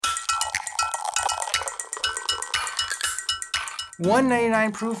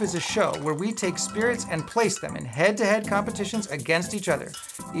199 Proof is a show where we take spirits and place them in head-to-head competitions against each other,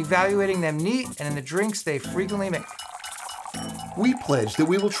 evaluating them neat and in the drinks they frequently make. We pledge that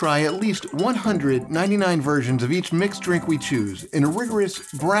we will try at least 199 versions of each mixed drink we choose in a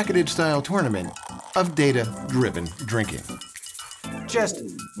rigorous, bracketed-style tournament of data-driven drinking. Just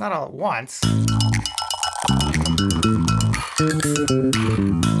not all at once.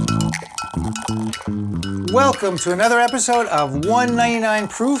 Welcome to another episode of 199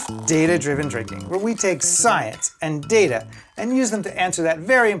 Proof Data-Driven Drinking, where we take science and data and use them to answer that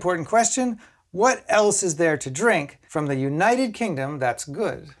very important question, what else is there to drink from the United Kingdom that's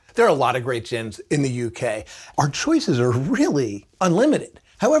good? There are a lot of great gins in the UK. Our choices are really unlimited.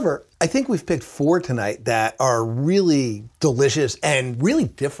 However, I think we've picked 4 tonight that are really delicious and really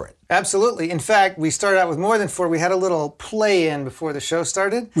different. Absolutely. In fact, we started out with more than 4. We had a little play-in before the show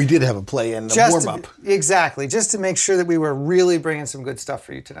started. We did have a play-in, a warm-up. Exactly, just to make sure that we were really bringing some good stuff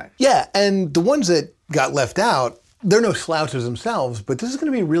for you tonight. Yeah, and the ones that got left out, they're no slouches themselves, but this is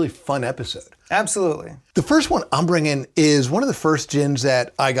going to be a really fun episode. Absolutely. The first one I'm bringing is one of the first gins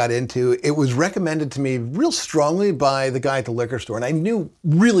that I got into. It was recommended to me real strongly by the guy at the liquor store, and I knew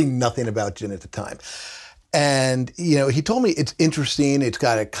really nothing about gin at the time. And, he told me it's interesting. It's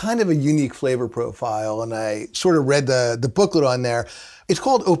got a kind of a unique flavor profile, and I sort of read the booklet on there. It's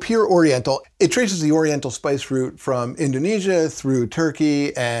called Opir Oriental. It traces the Oriental spice route from Indonesia through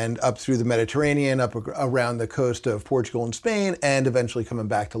Turkey and up through the Mediterranean, up around the coast of Portugal and Spain, and eventually coming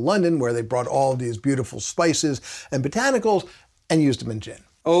back to London, where they brought all of these beautiful spices and botanicals and used them in gin.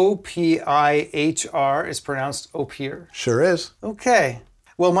 O-P-I-H-R is pronounced Opir. Sure is. Okay.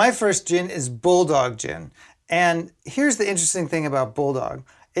 Well, my first gin is Bulldog Gin. And here's the interesting thing about Bulldog.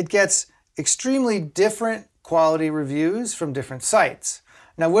 It gets extremely different quality reviews from different sites.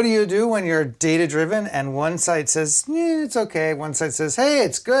 Now, what do you do when you're data-driven and one site says, it's okay, one site says, hey,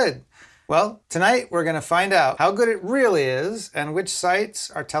 it's good? Well, tonight we're going to find out how good it really is and which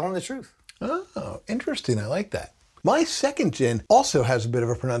sites are telling the truth. Oh, interesting. I like that. My second gin also has a bit of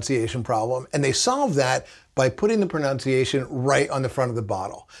a pronunciation problem, and they solve that by putting the pronunciation right on the front of the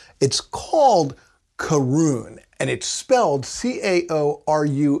bottle. It's called Carun, and it's spelled C-A-O-R-U-N-N.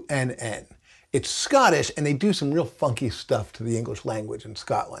 It's Scottish, and they do some real funky stuff to the English language in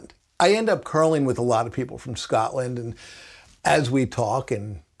Scotland. I end up curling with a lot of people from Scotland, and as we talk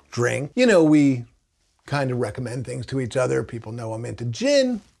and drink, we kind of recommend things to each other. People know I'm into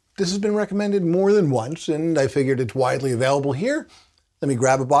gin. This has been recommended more than once, and I figured it's widely available here. Let me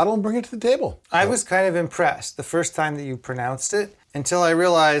grab a bottle and bring it to the table. I was kind of impressed the first time that you pronounced it until I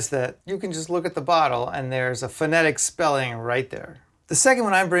realized that you can just look at the bottle and there's a phonetic spelling right there. The second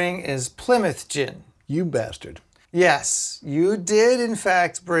one I'm bringing is Plymouth Gin. You bastard. Yes, you did in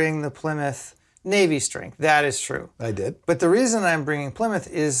fact bring the Plymouth Navy strength. That is true. I did. But the reason I'm bringing Plymouth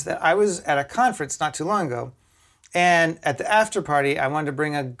is that I was at a conference not too long ago, and at the after party, I wanted to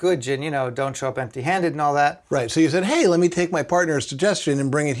bring a good gin, don't show up empty-handed and all that. Right, so you said, hey, let me take my partner's suggestion and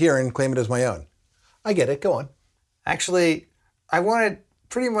bring it here and claim it as my own. I get it, go on. Actually, I wanted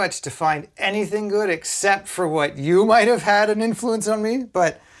pretty much to find anything good except for what you might have had an influence on me,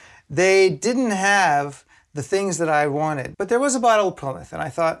 but they didn't have the things that I wanted. But there was a bottle of Plymouth, and I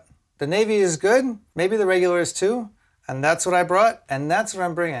thought, the Navy is good, maybe the regular is too, and that's what I brought, and that's what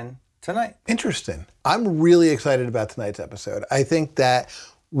I'm bringing tonight. Interesting. I'm really excited about tonight's episode. I think that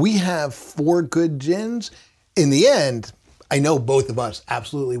we have 4 good gins. In the end, I know both of us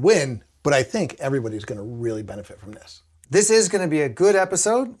absolutely win, but I think everybody's going to really benefit from this. This is going to be a good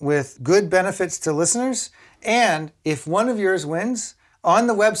episode with good benefits to listeners. And if one of yours wins, on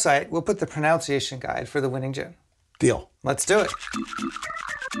the website, we'll put the pronunciation guide for the winning gin. Deal. Let's do it.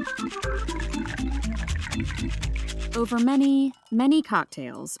 Over many, many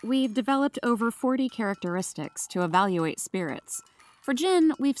cocktails, we've developed over 40 characteristics to evaluate spirits. For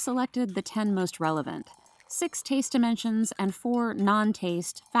gin, we've selected the 10 most relevant, 6 taste dimensions and 4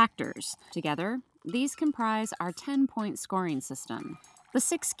 non-taste factors. Together, these comprise our 10-point scoring system. The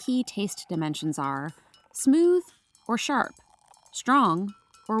 6 key taste dimensions are smooth or sharp, strong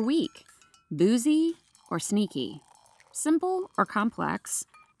or weak, boozy or sneaky, simple or complex,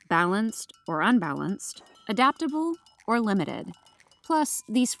 balanced or unbalanced, adaptable or limited, plus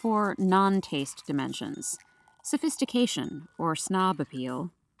these 4 non-taste dimensions: sophistication or snob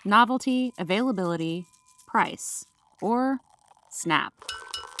appeal, novelty, availability, price, or snap.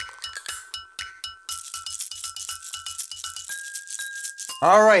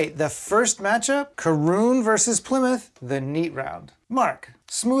 All right, the first matchup, Karoon versus Plymouth, the neat round. Mark,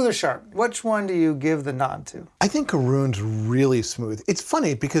 smooth or sharp? Which one do you give the nod to? I think Karoon's really smooth. It's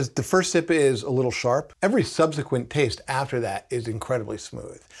funny because the first sip is a little sharp. Every subsequent taste after that is incredibly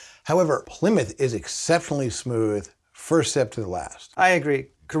smooth. However, Plymouth is exceptionally smooth, first sip to the last. I agree.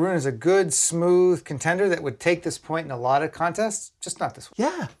 Karoon is a good, smooth contender that would take this point in a lot of contests, just not this one.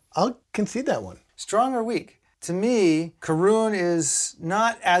 Yeah, I'll concede that one. Strong or weak? To me, Karoon is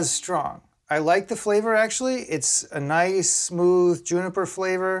not as strong. I like the flavor actually. It's a nice, smooth juniper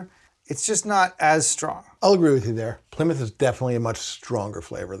flavor. It's just not as strong. I'll agree with you there. Plymouth is definitely a much stronger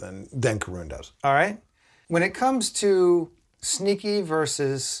flavor than Karoon does. All right? When it comes to sneaky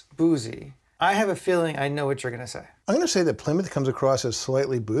versus boozy, I have a feeling I know what you're going to say. I'm going to say that Plymouth comes across as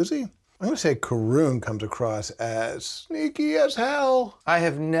slightly boozy. I'm going to say Karoon comes across as sneaky as hell. I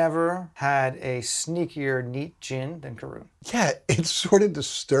have never had a sneakier neat gin than Karoon. Yeah, it's sort of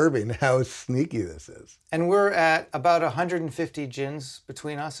disturbing how sneaky this is. And we're at about 150 gins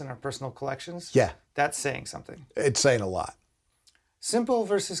between us in our personal collections. Yeah. That's saying something. It's saying a lot. Simple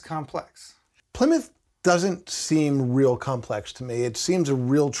versus complex. Plymouth doesn't seem real complex to me. It seems a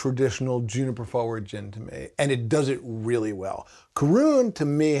real traditional juniper forward gin to me, and it does it really well. Karoon, to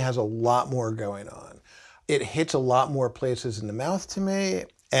me, has a lot more going on. It hits a lot more places in the mouth to me,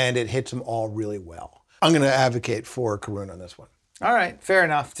 and it hits them all really well. I'm going to advocate for Karoon on this one. All right, fair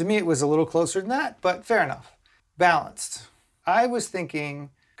enough. To me, it was a little closer than that, but fair enough. Balanced. I was thinking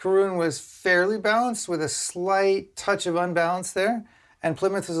Karoon was fairly balanced with a slight touch of unbalance there, and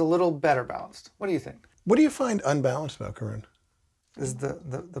Plymouth was a little better balanced. What do you think? What do you find unbalanced about Karoon? This is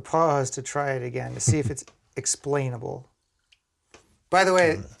the pause to try it again to see if it's explainable. By the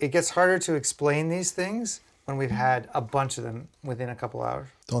way, it gets harder to explain these things when we've had a bunch of them within a couple hours.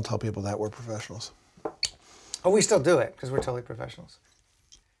 Don't tell people that we're professionals. Oh, we still do it because we're totally professionals.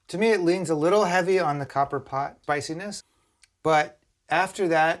 To me, it leans a little heavy on the copper pot spiciness, but after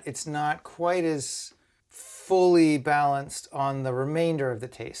that, it's not quite as fully balanced on the remainder of the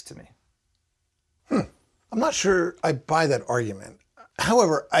taste to me. I'm not sure I buy that argument.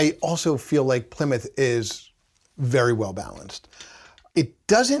 However, I also feel like Plymouth is very well balanced. It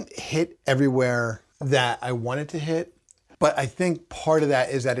doesn't hit everywhere that I want it to hit, but I think part of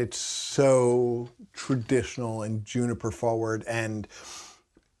that is that it's so traditional and juniper forward and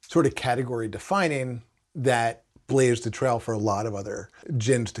sort of category defining that blazed the trail for a lot of other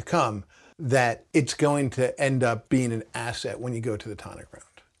gins to come, that it's going to end up being an asset when you go to the tonic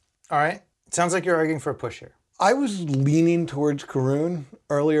round. All right. Sounds like you're arguing for a push here. I was leaning towards Karoon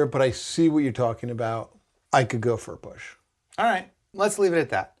earlier, but I see what you're talking about. I could go for a push. All right. Let's leave it at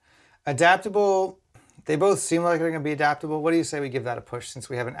that. Adaptable. They both seem like they're going to be adaptable. What do you say we give that a push since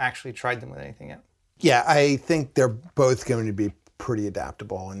we haven't actually tried them with anything yet? Yeah, I think they're both going to be pretty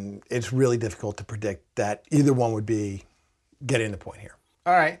adaptable, and it's really difficult to predict that either one would be getting the point here.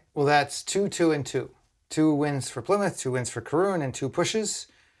 All right. Well, that's 2, 2, and 2. 2 wins for Plymouth, 2 wins for Karoon, and 2 pushes.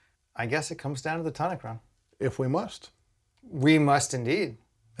 I guess it comes down to the tonic round. If we must. We must indeed.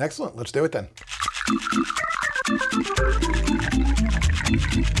 Excellent. Let's do it then.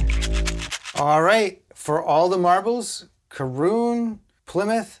 All right. For all the marbles, Karoon,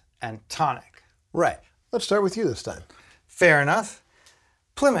 Plymouth, and tonic. Right. Let's start with you this time. Fair enough.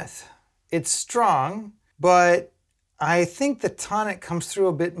 Plymouth. It's strong, but I think the tonic comes through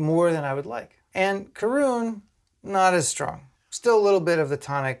a bit more than I would like. And Karoon, not as strong. Still a little bit of the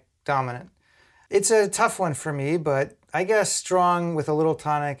tonic dominant. It's a tough one for me, but I guess strong with a little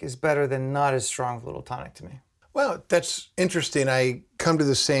tonic is better than not as strong with a little tonic to me. Well, that's interesting. I come to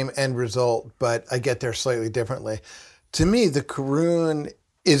the same end result, but I get there slightly differently. To me, the Karoon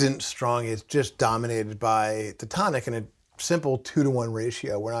isn't strong. It's just dominated by the tonic in a simple 2-to-1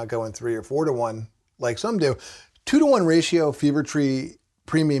 ratio. We're not going 3 or 4-to-1 like some do. 2-to-1 ratio, Fever Tree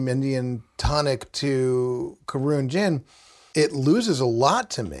Premium Indian Tonic to Karoon Gin, it loses a lot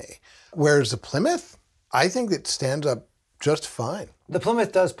to me. Whereas the Plymouth, I think it stands up just fine. The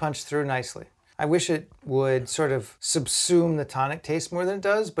Plymouth does punch through nicely. I wish it would sort of subsume the tonic taste more than it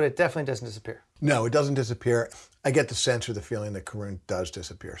does, but it definitely doesn't disappear. No, it doesn't disappear. I get the sense or the feeling that Karoon does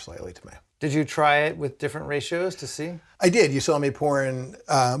disappear slightly to me. Did you try it with different ratios to see? I did. You saw me pouring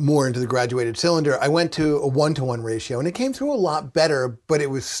more into the graduated cylinder. I went to a 1-to-1 ratio, and it came through a lot better, but it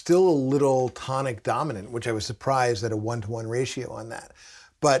was still a little tonic dominant, which I was surprised at a 1-to-1 ratio on that.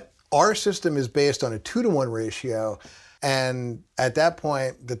 But our system is based on a 2-to-1 ratio, and at that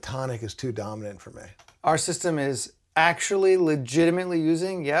point, the tonic is too dominant for me. Our system is actually legitimately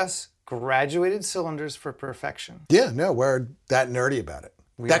using, yes, graduated cylinders for perfection. Yeah, no, we're that nerdy about it.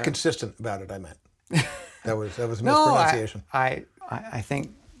 Consistent about it, I meant. That was a No, mispronunciation. I I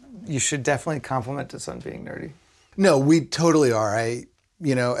think you should definitely compliment us on being nerdy. No, we totally are.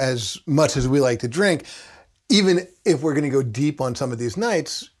 As much as we like to drink, even if we're going to go deep on some of these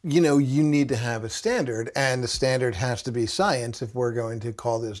nights, you need to have a standard, and the standard has to be science if we're going to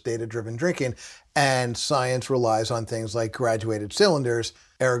call this data-driven drinking. And science relies on things like graduated cylinders.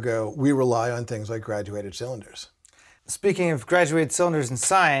 Ergo, we rely on things like graduated cylinders. Speaking of graduated cylinders in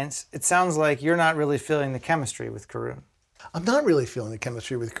science, it sounds like you're not really feeling the chemistry with Karun. I'm not really feeling the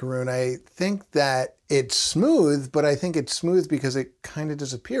chemistry with Karun. I think that it's smooth, but I think it's smooth because it kind of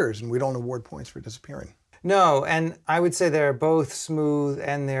disappears, and we don't award points for disappearing. No, and I would say they're both smooth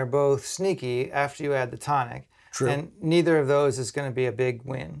and they're both sneaky after you add the tonic. True. And neither of those is going to be a big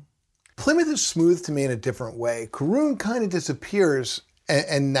win. Plymouth is smooth to me in a different way. Karun kind of disappears,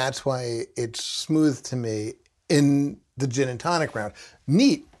 and that's why it's smooth to me in the gin and tonic round.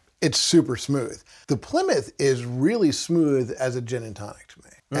 Neat, it's super smooth. The Plymouth is really smooth as a gin and tonic to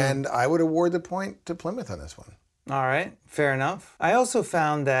me. And I would award the point to Plymouth on this one. All right, fair enough. I also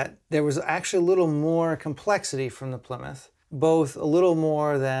found that there was actually a little more complexity from the Plymouth, both a little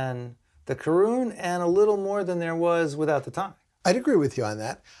more than the Karun and a little more than there was without the tonic. I'd agree with you on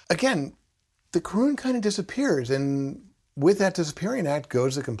that. Again, the Karun kind of disappears, and with that disappearing act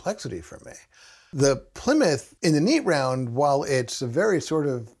goes the complexity for me. The Plymouth in the neat round, while it's a very sort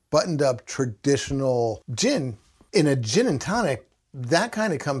of buttoned up traditional gin, in a gin and tonic, that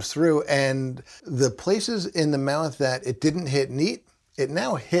kind of comes through, and the places in the mouth that it didn't hit neat, it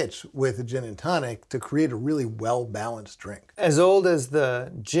now hits with a gin and tonic to create a really well-balanced drink. As old as the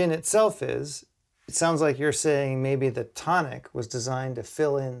gin itself is, it sounds like you're saying maybe the tonic was designed to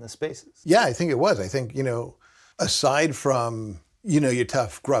fill in the spaces. Yeah, I think it was. I think, aside from, your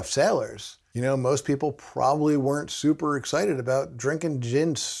tough, gruff sailors, most people probably weren't super excited about drinking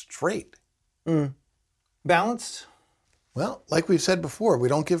gin straight. Balanced? Well, like we've said before, we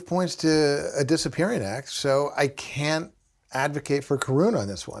don't give points to a disappearing act, so I can't advocate for Karun on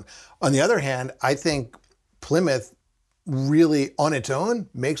this one. On the other hand, I think Plymouth really, on its own,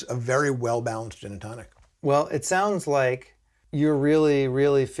 makes a very well-balanced gin and tonic. Well, it sounds like you're really,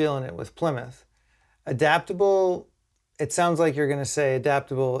 really feeling it with Plymouth. Adaptable, it sounds like you're going to say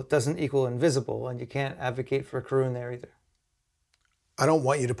adaptable doesn't equal invisible, and you can't advocate for Karun there either. I don't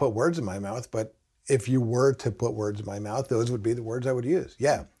want you to put words in my mouth, but if you were to put words in my mouth, those would be the words I would use.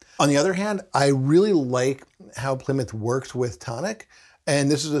 Yeah. On the other hand, I really like how Plymouth works with tonic, and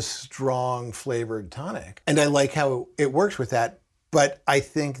this is a strong flavored tonic. And I like how it works with that, but I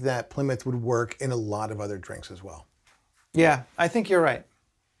think that Plymouth would work in a lot of other drinks as well. Yeah, I think you're right.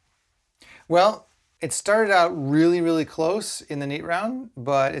 Well, it started out really, really close in the neat round,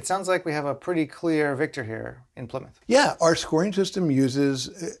 but it sounds like we have a pretty clear victor here in Plymouth. Yeah, our scoring system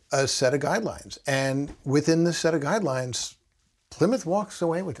uses a set of guidelines, and within this set of guidelines, Plymouth walks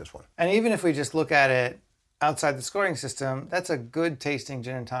away with this one. And even if we just look at it outside the scoring system, that's a good tasting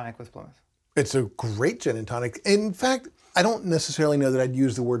gin and tonic with Plymouth. It's a great gin and tonic. In fact, I don't necessarily know that I'd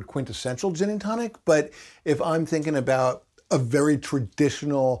use the word quintessential gin and tonic, but if I'm thinking about a very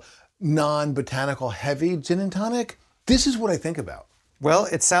traditional, non-botanical heavy gin and tonic, this is what I think about. Well,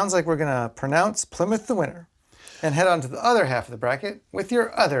 it sounds like we're going to pronounce Plymouth the winner and head on to the other half of the bracket with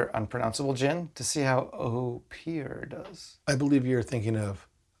your other unpronounceable gin to see how Opier does. I believe you're thinking of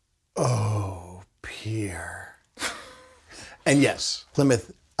Opier. And yes,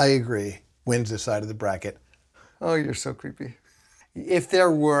 Plymouth, I agree, wins this side of the bracket. Oh, you're so creepy. If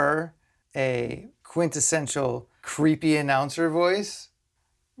there were a quintessential creepy announcer voice,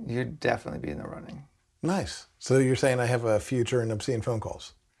 you'd definitely be in the running. Nice. So you're saying I have a future in obscene phone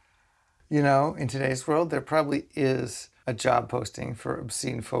calls? In today's world, there probably is a job posting for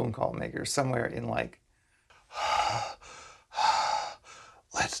obscene phone call makers somewhere in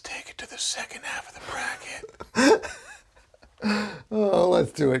Let's take it to the second half of the bracket. Oh,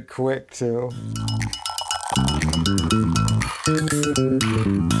 let's do it quick, too.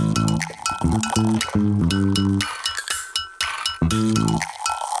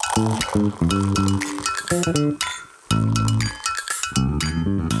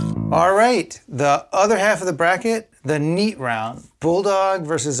 All right, the other half of the bracket, the neat round, Bulldog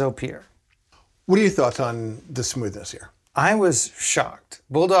versus Opier. What are your thoughts on the smoothness here? I was shocked.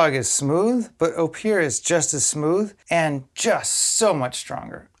 Bulldog is smooth, but Opier is just as smooth and just so much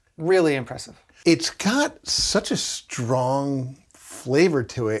stronger. Really impressive. It's got such a strong flavor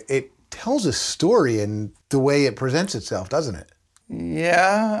to it. It tells a story in the way it presents itself, doesn't it?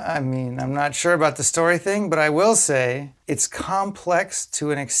 Yeah, I'm not sure about the story thing, but I will say it's complex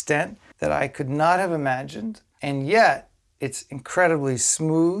to an extent that I could not have imagined, and yet it's incredibly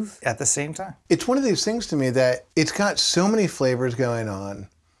smooth at the same time. It's one of these things to me that it's got so many flavors going on,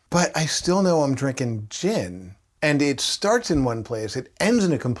 but I still know I'm drinking gin. And it starts in one place, it ends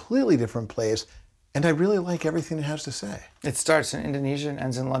in a completely different place, and I really like everything it has to say. It starts in Indonesia and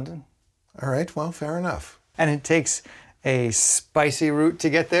ends in London. All right, well, fair enough. And it takes a spicy route to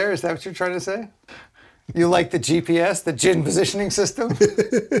get there. Is that what you're trying to say? You like the GPS, the gin positioning system?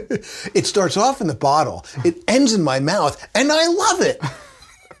 It starts off in the bottle, it ends in my mouth, and I love it.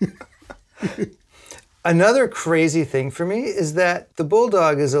 Another crazy thing for me is that the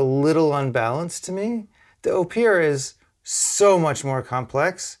Bulldog is a little unbalanced to me. The Opier is so much more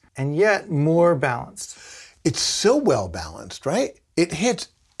complex and yet more balanced. It's so well balanced, right? It hits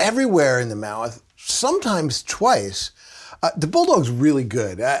everywhere in the mouth, sometimes twice. The Bulldog's really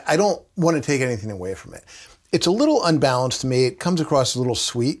good. I don't want to take anything away from it. It's a little unbalanced to me. It comes across a little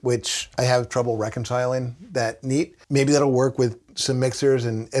sweet, which I have trouble reconciling that neat. Maybe that'll work with some mixers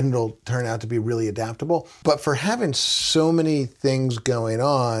and it'll turn out to be really adaptable. But for having so many things going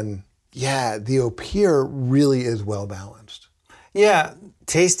on, yeah, the Opier really is well balanced. Yeah,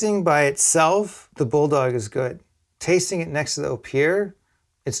 tasting by itself, the Bulldog is good. Tasting it next to the Opier,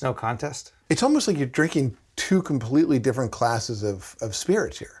 it's no contest. It's almost like you're drinking two completely different classes of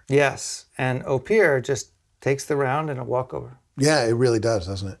spirits here. Yes, and Opier just takes the round and a walkover. Yeah, it really does,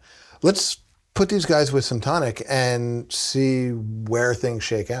 doesn't it? Let's put these guys with some tonic and see where things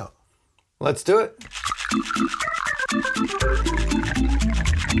shake out. Let's do it.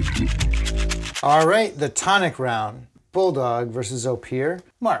 All right, the tonic round. Bulldog versus Opier.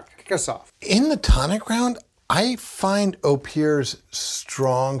 Mark, kick us off. In the tonic round, I find Opier's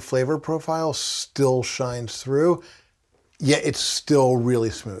strong flavor profile still shines through, yet it's still really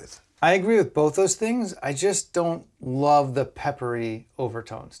smooth. I agree with both those things. I just don't love the peppery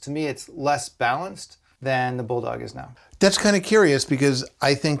overtones. To me, it's less balanced than the Bulldog is now. That's kind of curious because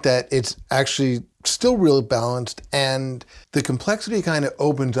I think that it's actually still really balanced and the complexity kind of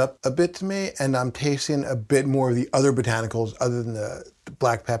opens up a bit to me and I'm tasting a bit more of the other botanicals other than the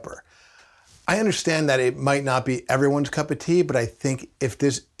black pepper. I understand that it might not be everyone's cup of tea, but I think if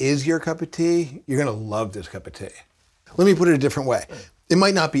this is your cup of tea, you're going to love this cup of tea. Let me put it a different way. It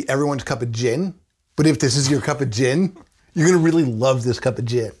might not be everyone's cup of gin, but if this is your cup of gin, you're going to really love this cup of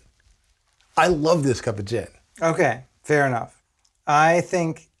gin. I love this cup of gin. Okay, fair enough. I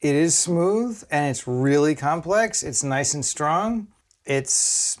think it is smooth and it's really complex. It's nice and strong.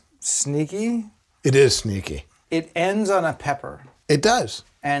 It's sneaky. It is sneaky. It ends on a pepper. It does.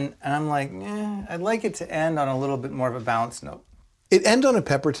 And I'm like, I'd like it to end on a little bit more of a balanced note. It ends on a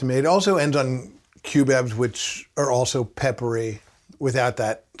pepper to me. It also ends on cubebs, which are also peppery without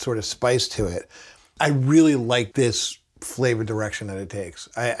that sort of spice to it. I really like this flavor direction that it takes.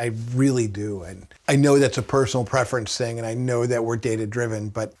 I really do. And I know that's a personal preference thing, and I know that we're data-driven,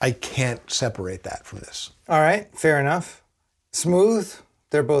 but I can't separate that from this. All right, fair enough. Smooth,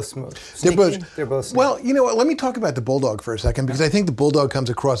 they're both smooth. Sneaky, they're both smooth. Well, you know what? Let me talk about the Bulldog for a second, because I think the Bulldog comes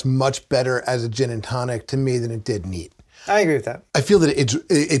across much better as a gin and tonic to me than it did neat. I agree with that. I feel that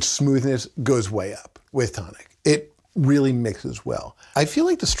its smoothness goes way up with tonic. It really mixes well. I feel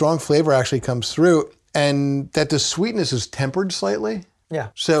like the strong flavor actually comes through and that the sweetness is tempered slightly. Yeah.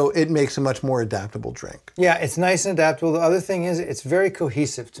 So it makes a much more adaptable drink. Yeah, it's nice and adaptable. The other thing is it's very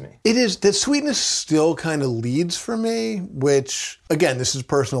cohesive to me. It is. The sweetness still kind of leads for me, which, again, this is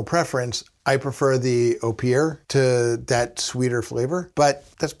personal preference. I prefer the Opier to that sweeter flavor, but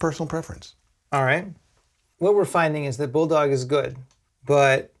that's personal preference. All right. What we're finding is that Bulldog is good,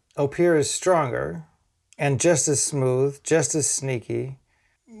 but Opier is stronger and just as smooth, just as sneaky.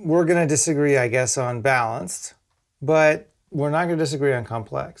 We're going to disagree, I guess, on balanced, but we're not going to disagree on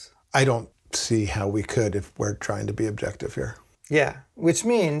complex. I don't see how we could if we're trying to be objective here. Yeah, which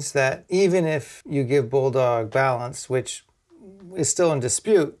means that even if you give Bulldog balanced, which is still in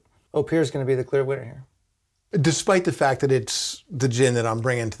dispute, Opier is going to be the clear winner here. Despite the fact that it's the gin that I'm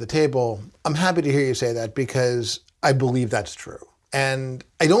bringing to the table, I'm happy to hear you say that because I believe that's true. And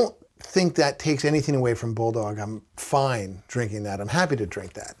I don't think that takes anything away from Bulldog. I'm fine drinking that. I'm happy to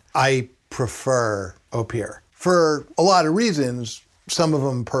drink that. I prefer Opier for a lot of reasons, some of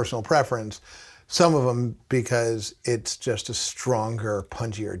them personal preference, some of them because it's just a stronger,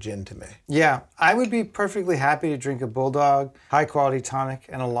 punchier gin to me. Yeah, I would be perfectly happy to drink a Bulldog, high quality tonic,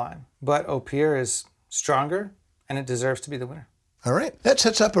 and a lime. But Opier is stronger and it deserves to be the winner. All right. That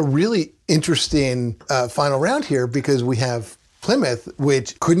sets up a really interesting final round here because we have Plymouth,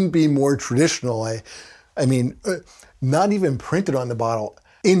 which couldn't be more traditional. I mean, not even printed on the bottle.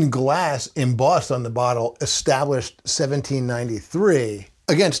 In glass, embossed on the bottle, established 1793.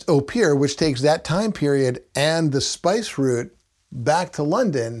 against Au Pier, which takes that time period and the spice route back to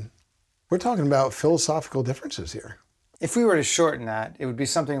London. We're talking about philosophical differences here. If we were to shorten that, it would be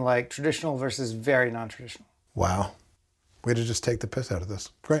something like traditional versus very non-traditional. Wow. Way to just take the piss out of this.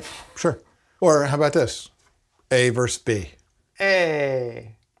 Great. Sure. Or how about this? A versus B.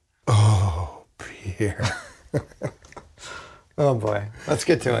 A. Oh, Pierre. Oh boy. Let's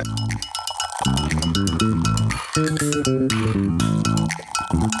get to it.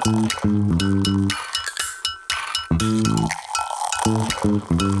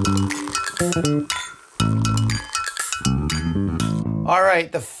 All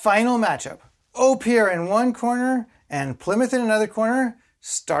right, the final matchup. Au Pier in one corner and Plymouth in another corner,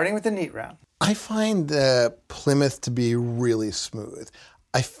 starting with the neat round. I find Plymouth to be really smooth.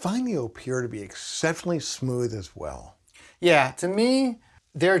 I find the Au Pier to be exceptionally smooth as well. Yeah, to me,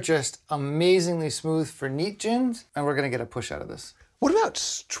 they're just amazingly smooth for neat gins, and we're going to get a push out of this. What about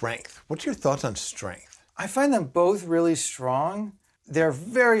strength? What's your thoughts on strength? I find them both really strong. They're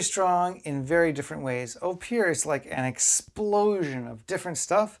very strong in very different ways. Au Pier is like an explosion of different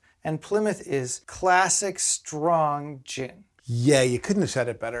stuff, and Plymouth is classic, strong gin. Yeah, you couldn't have said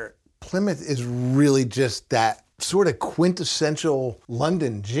it better. Plymouth is really just that sort of quintessential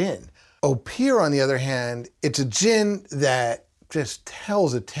London gin. Au Pier, on the other hand, it's a gin that just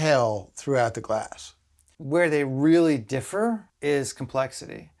tells a tale throughout the glass. Where they really differ is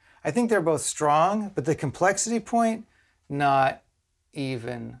complexity. I think they're both strong, but the complexity point, not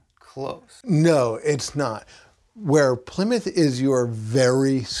even close. No, it's not. Where Plymouth is your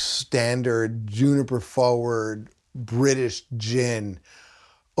very standard juniper forward British gin,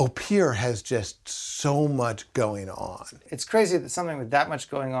 Au Pier has just so much going on. It's crazy that something with that much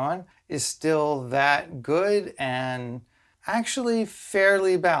going on is still that good and actually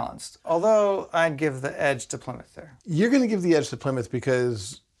fairly balanced. Although I'd give the edge to Plymouth there. You're going to give the edge to Plymouth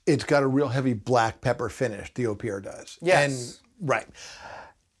because it's got a real heavy black pepper finish, the Au Pier does. Yes. And, right.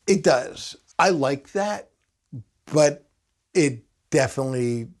 It does. I like that, but it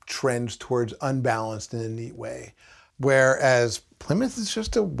definitely trends towards unbalanced in a neat way. Whereas Plymouth is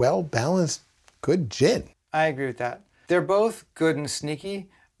just a well-balanced, good gin. I agree with that. They're both good and sneaky,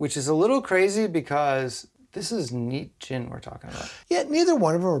 which is a little crazy because this is neat gin we're talking about. Yeah, neither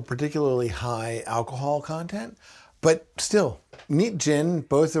one of them are particularly high alcohol content, but still, neat gin,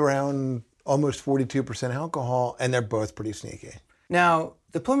 both around almost 42% alcohol, and they're both pretty sneaky. Now,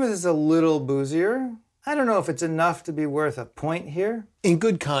 the Plymouth is a little boozier. I don't know if it's enough to be worth a point here. In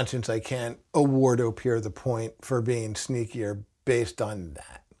good conscience, I can't award Au Pier the point for being sneakier based on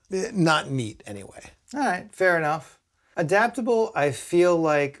that. Not neat, anyway. All right, fair enough. Adaptable, I feel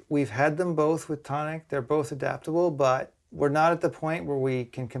like we've had them both with tonic. They're both adaptable, but we're not at the point where we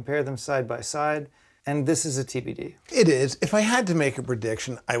can compare them side by side. And this is a TBD. It is. If I had to make a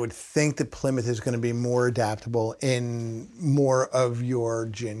prediction, I would think that Plymouth is going to be more adaptable in more of your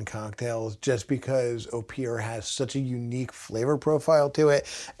gin cocktails just because Au Pier has such a unique flavor profile to it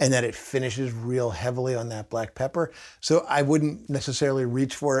and that it finishes real heavily on that black pepper. So I wouldn't necessarily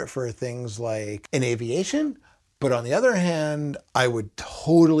reach for it for things like an Aviation. But on the other hand, I would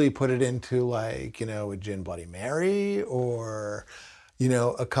totally put it into like, a gin Bloody Mary or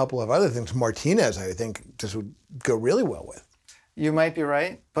a couple of other things. Martinez, I think, just would go really well with. You might be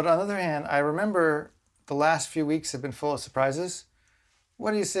right. But on the other hand, I remember the last few weeks have been full of surprises.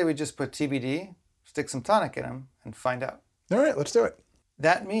 What do you say we just put TBD, stick some tonic in them, and find out? All right, let's do it.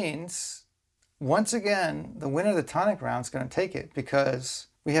 That means, once again, the winner of the tonic round is going to take it because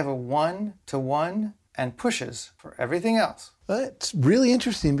we have a 1-1 and pushes for everything else. It's really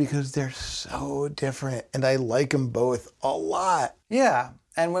interesting because they're so different, and I like them both a lot. Yeah,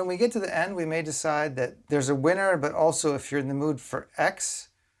 and when we get to the end, we may decide that there's a winner, but also if you're in the mood for X,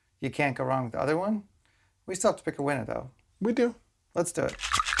 you can't go wrong with the other one. We still have to pick a winner, though. We do. Let's do it.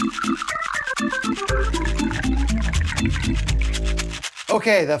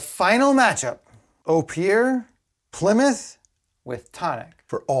 Okay, the final matchup. Au Pier, Plymouth with tonic.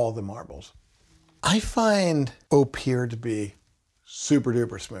 For all the marbles. I find Au Pier to be super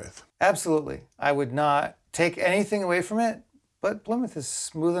duper smooth. Absolutely. I would not take anything away from it, but Plymouth is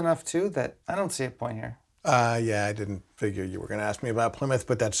smooth enough too that I don't see a point here. Yeah, I didn't figure you were going to ask me about Plymouth,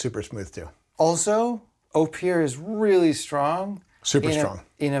 but that's super smooth too. Also, Au Pier is really strong. Super strong.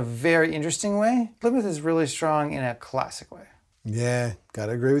 In a very interesting way. Plymouth is really strong in a classic way. Yeah, got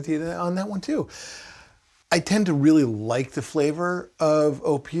to agree with you on that one too. I tend to really like the flavor of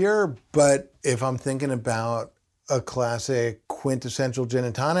Au Pier, but if I'm thinking about a classic quintessential gin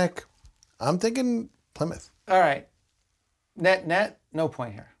and tonic, I'm thinking Plymouth. All right. Net, no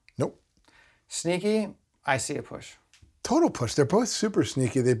point here. Nope. Sneaky, I see a push. Total push. They're both super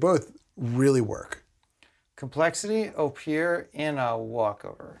sneaky. They both really work. Complexity, Opier in a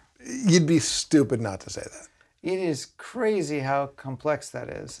walkover. You'd be stupid not to say that. It is crazy how complex that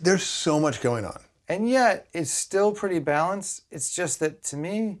is. There's so much going on. And yet, it's still pretty balanced. It's just that, to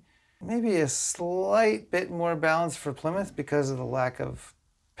me, maybe a slight bit more balanced for Plymouth because of the lack of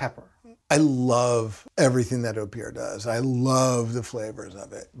pepper. I love everything that Opier does. I love the flavors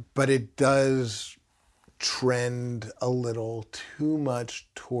of it. But it does trend a little too much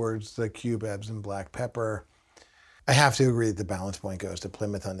towards the cubebs and black pepper. I have to agree that the balance point goes to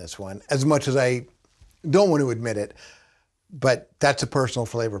Plymouth on this one, as much as I don't want to admit it, but that's a personal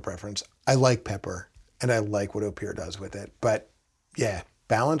flavor preference. I like pepper, and I like what Opier does with it. But yeah,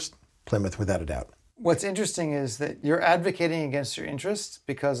 balanced, Plymouth without a doubt. What's interesting is that you're advocating against your interests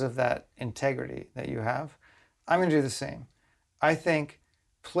because of that integrity that you have. I'm going to do the same. I think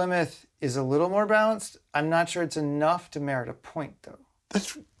Plymouth is a little more balanced. I'm not sure it's enough to merit a point, though.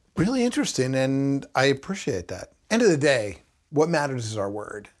 That's really interesting, and I appreciate that. End of the day, what matters is our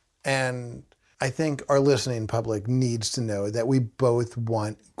word. And I think our listening public needs to know that we both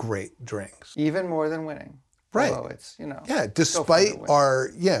want great drinks. Even more than winning. Right. Although it's, Yeah, despite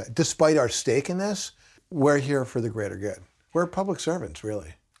our stake in this, we're here for the greater good. We're public servants,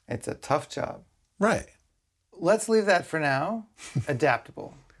 really. It's a tough job. Right. Let's leave that for now.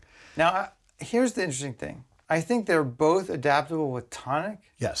 Adaptable. Now, here's the interesting thing. I think they're both adaptable with tonic,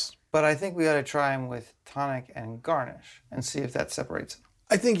 Yes. but I think we ought to try them with tonic and garnish and see if that separates them.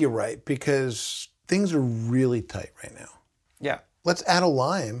 I think you're right, because things are really tight right now. Yeah. Let's add a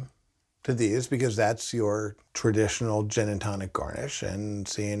lime to these, because that's your traditional gin and tonic garnish. And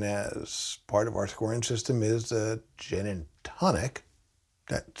seeing as part of our scoring system is a gin and tonic,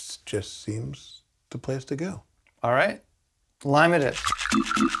 that just seems the place to go. All right. Lime it is.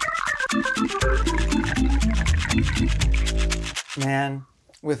 Man,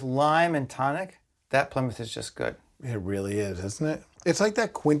 with lime and tonic, that Plymouth is just good. It really is, isn't it? It's like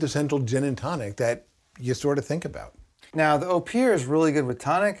that quintessential gin and tonic that you sort of think about. Now, the Opier is really good with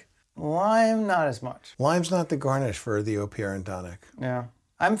tonic. Lime, not as much. Lime's not the garnish for the Opier and tonic. Yeah.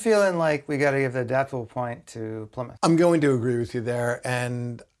 I'm feeling like we got to give the adaptable point to Plymouth. I'm going to agree with you there,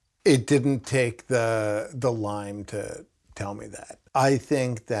 and it didn't take the lime to tell me that. I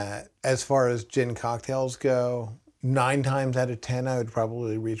think that as far as gin cocktails go, 9 times out of 10, I would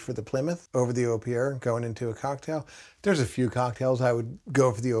probably reach for the Plymouth over the Opier going into a cocktail. There's a few cocktails I would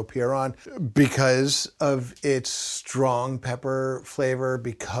go for the Opier on because of its strong pepper flavor,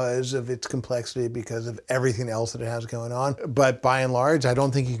 because of its complexity, because of everything else that it has going on. But by and large, I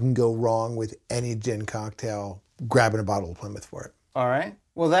don't think you can go wrong with any gin cocktail grabbing a bottle of Plymouth for it. All right.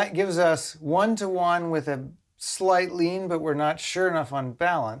 Well, that gives us 1-1 with a slight lean, but we're not sure enough on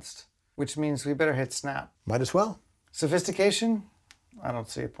balanced, which means we better hit snap. Might as well. Sophistication? I don't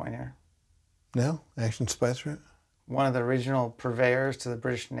see a point here. No? Action Spice Route? One of the original purveyors to the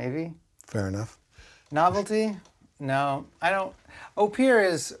British Navy? Fair enough. Novelty? No, I don't. Opier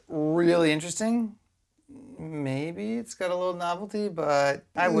is really interesting. Maybe it's got a little novelty, but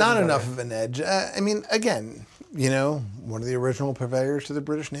I wouldn't Not go enough there. of an edge. I mean, again, one of the original purveyors to the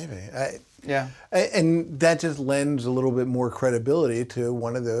British Navy. Yeah. And that just lends a little bit more credibility to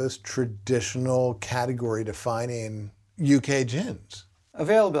one of those traditional category-defining UK gins.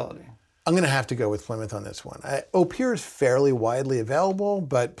 Availability. I'm going to have to go with Plymouth on this one. Opier is fairly widely available,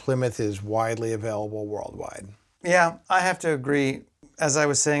 but Plymouth is widely available worldwide. Yeah, I have to agree. As I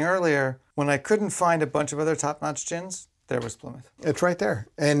was saying earlier, when I couldn't find a bunch of other top-notch gins, there was Plymouth. It's right there.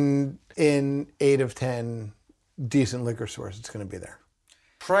 And in 8 of 10 decent liquor stores, it's going to be there.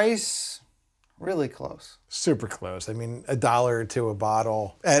 Price, really close. Super close. I mean, $1 to a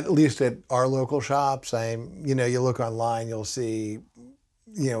bottle, at least at our local shops. You look online, you'll see,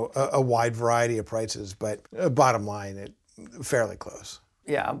 a wide variety of prices, but bottom line, fairly close.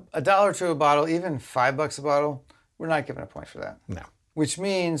 Yeah, $1 to a bottle, even $5 a bottle, we're not giving a point for that. No. Which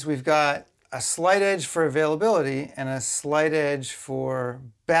means we've got a slight edge for availability and a slight edge for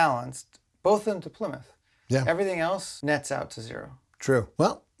balanced, both of them to Plymouth. Yeah. Everything else nets out to 0. True.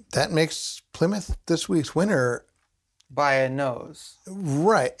 Well, that makes Plymouth this week's winner. By a nose.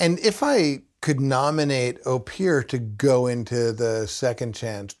 Right. And if I could nominate Opier to go into the second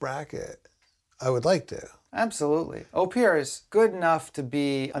chance bracket, I would like to. Absolutely. Opier is good enough to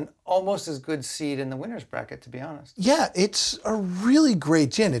be an almost as good seed in the winner's bracket, to be honest. Yeah, it's a really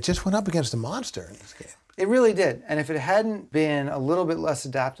great gin. It just went up against a monster in this game. It really did. And if it hadn't been a little bit less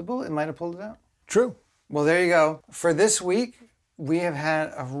adaptable, it might have pulled it out. True. Well, there you go. For this week, we have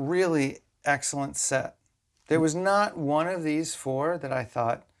had a really excellent set. There was not one of these 4 that I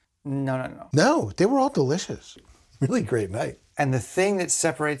thought, no. No, they were all delicious. Really great night. And the thing that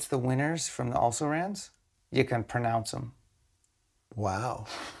separates the winners from the also-rans, you can pronounce them. Wow.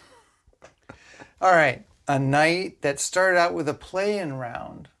 All right, a night that started out with a play-in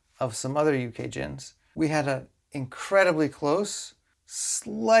round of some other UK gins. We had an incredibly close,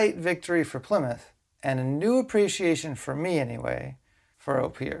 slight victory for Plymouth, and a new appreciation for me anyway, for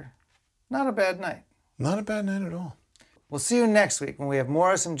Opier. Not a bad night. Not a bad night at all. We'll see you next week when we have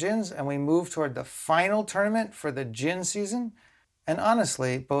more awesome gins and we move toward the final tournament for the gin season. And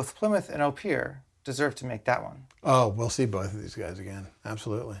honestly, both Plymouth and Opier deserve to make that one. Oh, we'll see both of these guys again.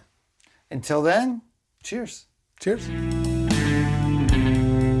 Absolutely. Until then, cheers. Cheers.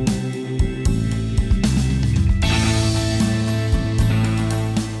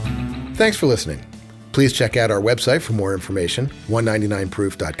 Thanks for listening. Please check out our website for more information,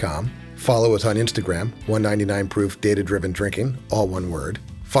 199proof.com. Follow us on Instagram, 199proof data-driven drinking, all one word.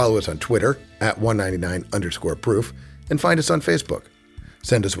 Follow us on Twitter, @199_proof, and find us on Facebook.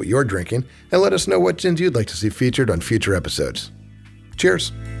 Send us what you're drinking, and let us know what gins you'd like to see featured on future episodes.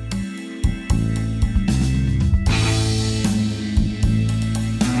 Cheers.